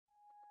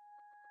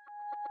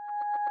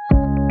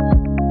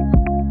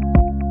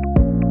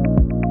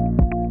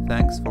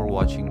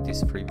watching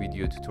this free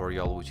video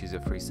tutorial, which is a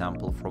free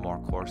sample from our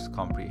course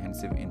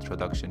Comprehensive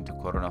Introduction to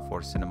Corona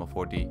for Cinema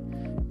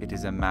 4D. It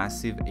is a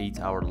massive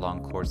 8-hour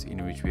long course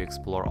in which we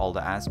explore all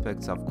the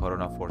aspects of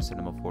Corona for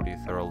Cinema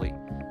 4D thoroughly.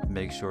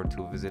 Make sure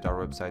to visit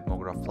our website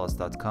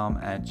mographplus.com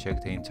and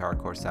check the entire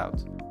course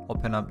out.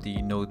 Open up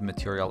the Node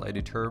Material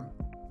Editor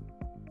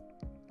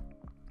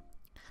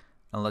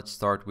and let's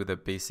start with a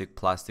basic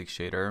plastic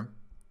shader.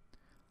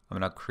 I'm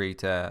going to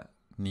create a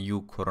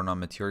new Corona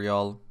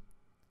material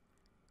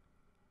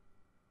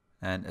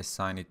and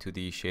assign it to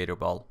the shader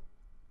ball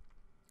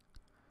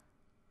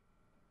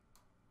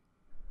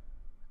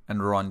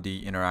and run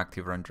the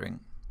interactive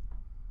rendering.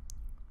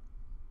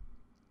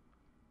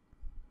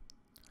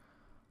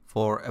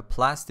 For a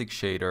plastic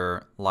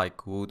shader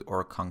like wood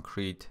or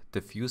concrete,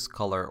 diffuse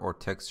color or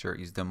texture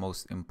is the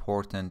most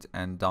important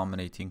and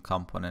dominating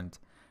component,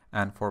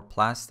 and for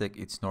plastic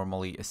it's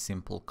normally a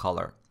simple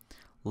color.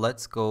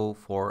 Let's go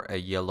for a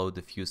yellow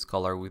diffuse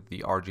color with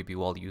the RGB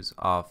values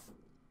of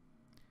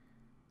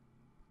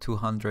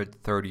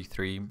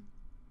 233,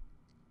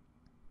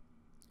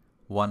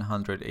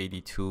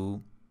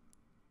 182,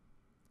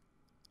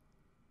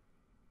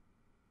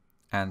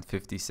 and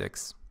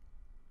 56.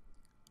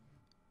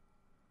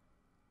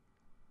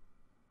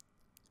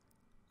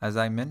 As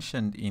I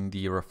mentioned in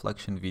the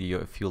reflection video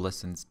a few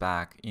lessons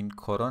back, in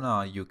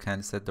Corona you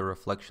can set the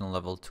reflection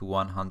level to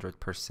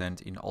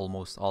 100% in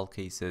almost all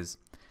cases,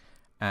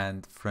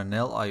 and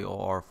Fresnel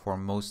IOR for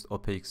most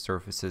opaque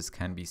surfaces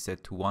can be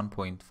set to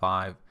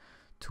 1.5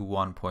 to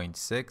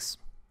 1.6.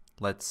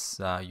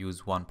 Let's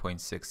use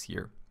 1.6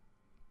 here.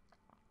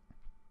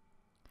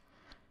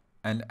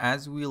 And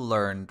as we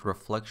learned,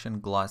 reflection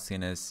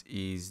glossiness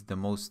is the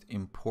most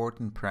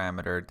important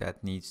parameter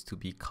that needs to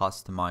be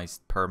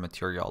customized per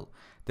material.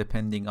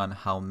 Depending on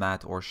how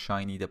matte or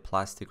shiny the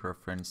plastic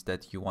reference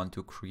that you want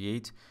to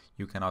create,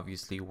 you can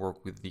obviously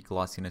work with the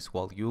glossiness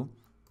value.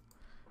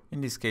 In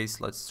this case,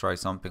 let's try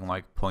something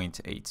like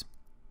 0.8.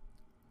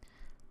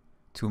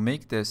 To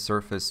make the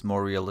surface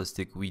more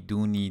realistic, we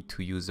do need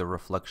to use a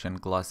reflection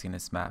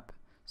glossiness map.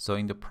 So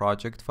in the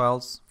project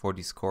files for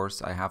this course,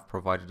 I have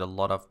provided a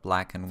lot of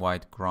black and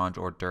white grunge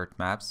or dirt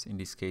maps. In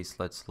this case,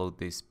 let's load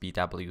this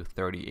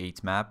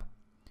BW38 map.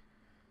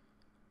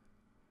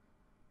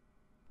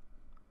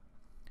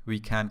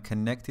 We can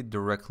connect it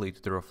directly to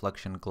the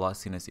reflection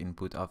glossiness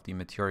input of the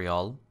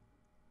material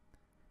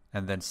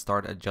and then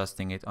start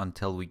adjusting it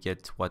until we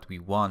get what we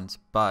want.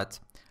 But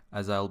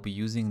as I'll be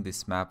using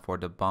this map for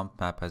the bump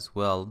map as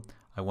well,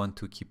 I want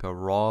to keep a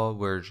raw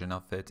version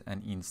of it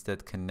and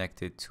instead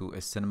connect it to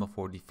a Cinema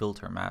 4D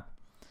filter map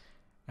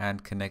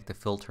and connect the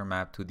filter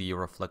map to the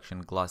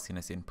reflection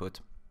glossiness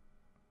input.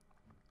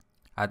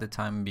 At the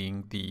time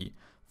being, the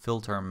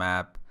filter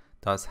map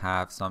does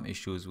have some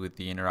issues with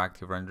the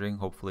interactive rendering.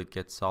 Hopefully it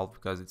gets solved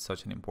because it's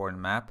such an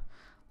important map.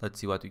 Let's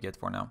see what we get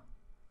for now.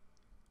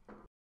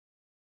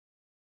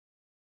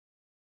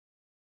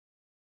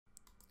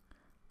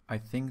 I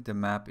think the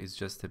map is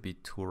just a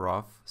bit too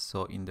rough,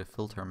 so in the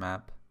filter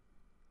map,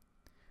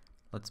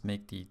 let's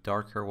make the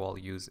darker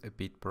values a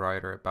bit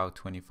brighter, about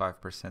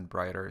 25%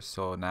 brighter.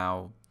 So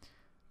now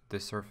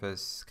the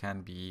surface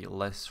can be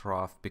less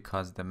rough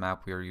because the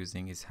map we are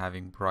using is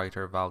having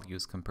brighter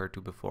values compared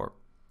to before.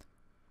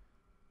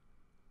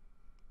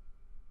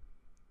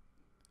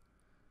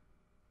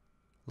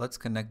 Let's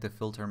connect the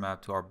filter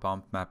map to our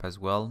bump map as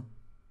well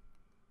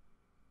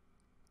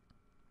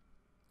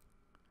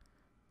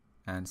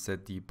and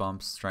set the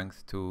bump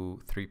strength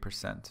to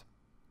 3%.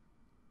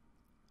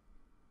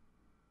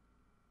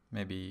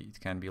 Maybe it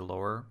can be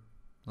lower.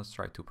 Let's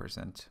try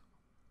 2%.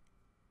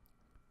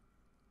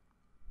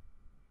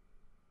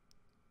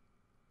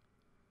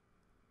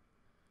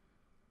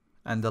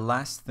 And the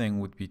last thing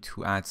would be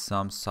to add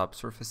some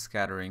subsurface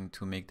scattering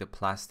to make the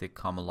plastic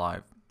come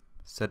alive.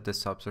 Set the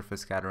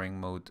subsurface scattering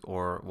mode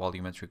or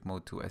volumetric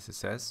mode to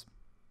SSS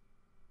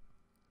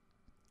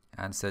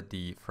and set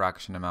the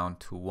fraction amount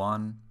to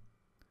 1,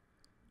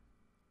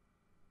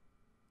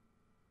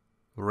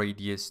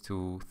 radius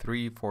to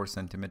 3-4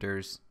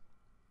 centimeters,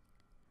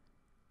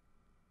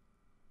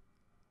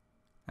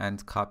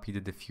 and copy the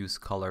diffuse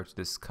color to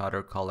the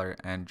scatter color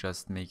and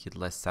just make it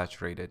less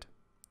saturated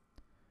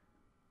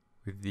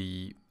with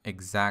the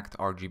exact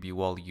RGB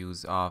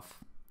values of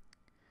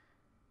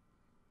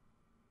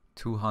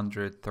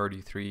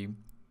 233,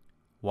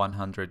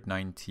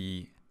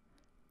 190,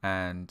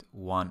 and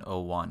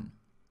 101.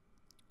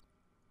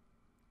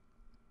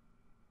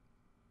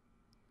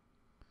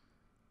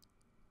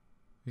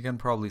 We can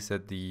probably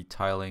set the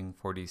tiling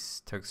for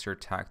this texture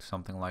tag to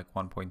something like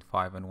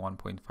 1.5 and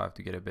 1.5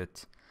 to get a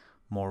bit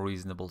more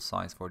reasonable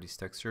size for these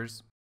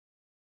textures.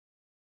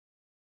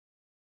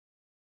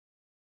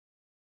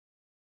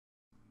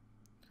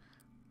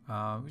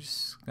 We're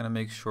just gonna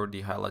make sure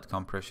the highlight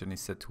compression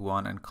is set to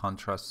 1 and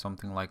contrast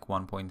something like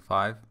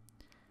 1.5,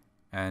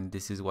 and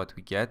this is what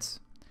we get.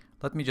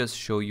 Let me just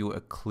show you a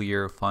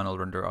clear final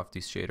render of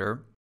this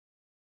shader.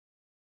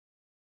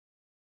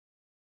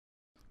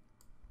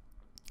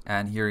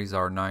 And here is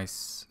our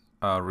nice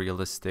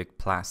realistic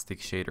plastic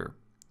shader.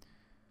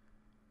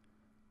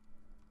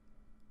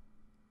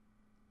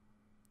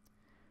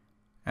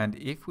 And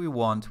if we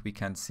want, we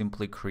can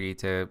simply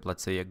create a,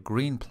 let's say, a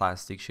green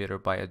plastic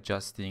shader by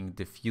adjusting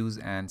diffuse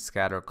and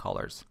scatter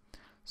colors.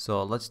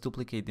 So let's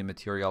duplicate the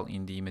material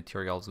in the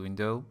materials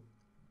window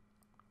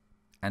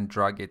and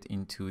drag it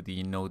into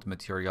the node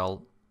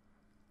material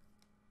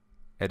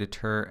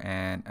editor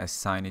and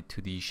assign it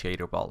to the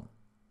shader ball.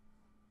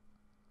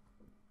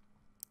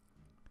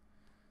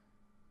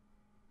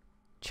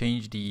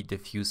 Change the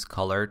diffuse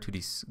color to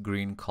this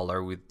green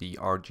color with the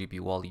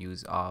RGB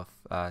values of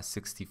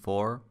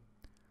 64,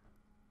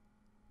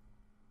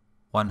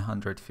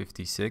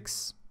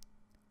 156,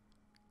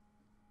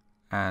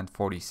 and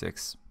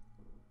 46.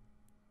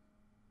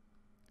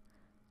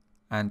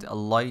 And a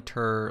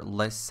lighter,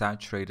 less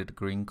saturated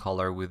green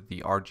color with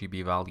the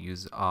RGB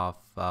values of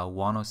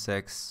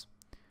 106,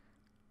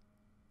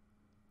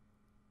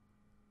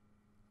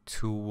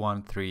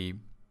 213,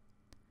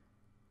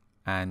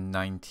 and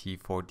 90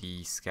 for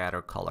the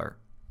scatter color.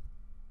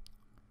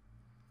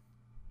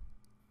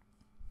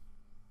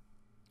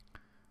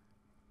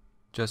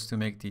 Just to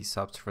make the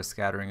subsurface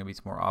scattering a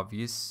bit more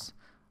obvious,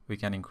 we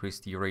can increase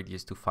the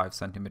radius to 5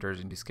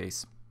 centimeters in this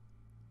case.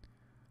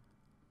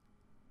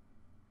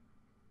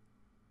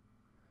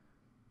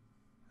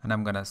 And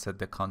I'm gonna set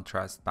the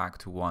contrast back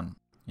to 1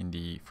 in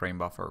the frame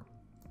buffer.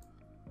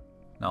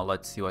 Now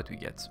let's see what we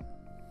get.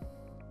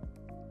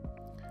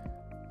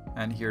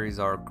 And here is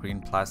our green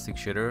plastic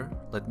shader.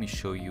 Let me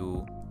show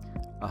you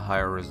a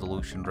higher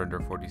resolution render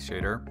for this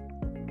shader.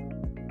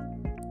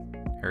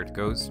 Here it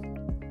goes.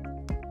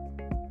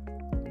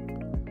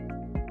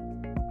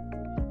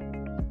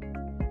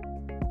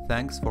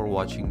 Thanks for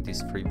watching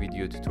this free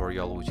video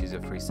tutorial, which is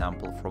a free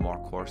sample from our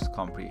course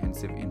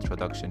Comprehensive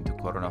Introduction to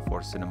Corona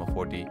for Cinema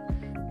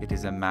 4D. It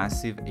is a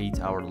massive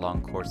 8-hour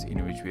long course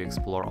in which we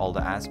explore all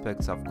the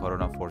aspects of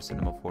Corona for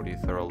Cinema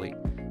 4D thoroughly.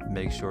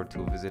 Make sure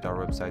to visit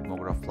our website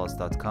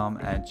mographplus.com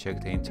and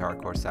check the entire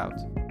course out.